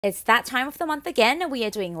It's that time of the month again, and we are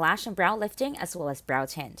doing lash and brow lifting as well as brow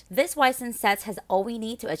tint. This Wyson set has all we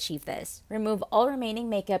need to achieve this. Remove all remaining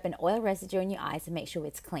makeup and oil residue in your eyes and make sure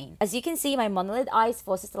it's clean. As you can see, my monolid eyes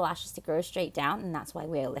forces the lashes to grow straight down, and that's why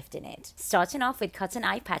we are lifting it. Starting off with cotton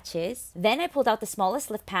eye patches. Then I pulled out the smallest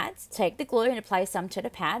lift pads, take the glue and apply some to the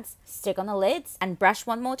pads, stick on the lids, and brush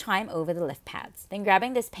one more time over the lift pads. Then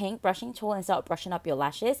grabbing this pink brushing tool and start brushing up your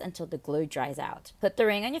lashes until the glue dries out. Put the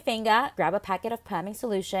ring on your finger, grab a packet of perming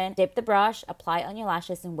solution, dip the brush, apply on your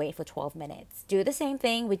lashes, and wait for 12 minutes. Do the same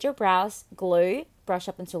thing with your brows, glue, brush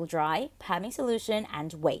up until dry, perming solution,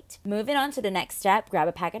 and wait. Moving on to the next step, grab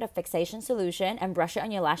a packet of fixation solution and brush it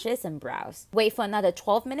on your lashes and brows. Wait for another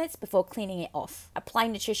 12 minutes before cleaning it off. Apply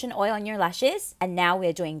nutrition oil on your lashes, and now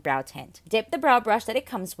we're doing brow tint. Dip the brow brush that it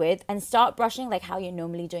comes with and start brushing like how you're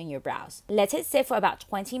normally doing your brows. Let it sit for about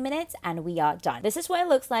 20 minutes and we are done. This is what it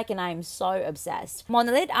looks like, and I'm so obsessed.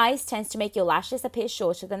 Monolid eyes tends to make your lashes appear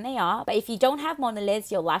shorter than they are, but if you don't have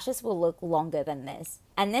monolids, your lashes will look longer than this.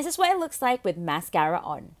 And this is what it looks like with mascara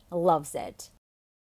on. Loves it.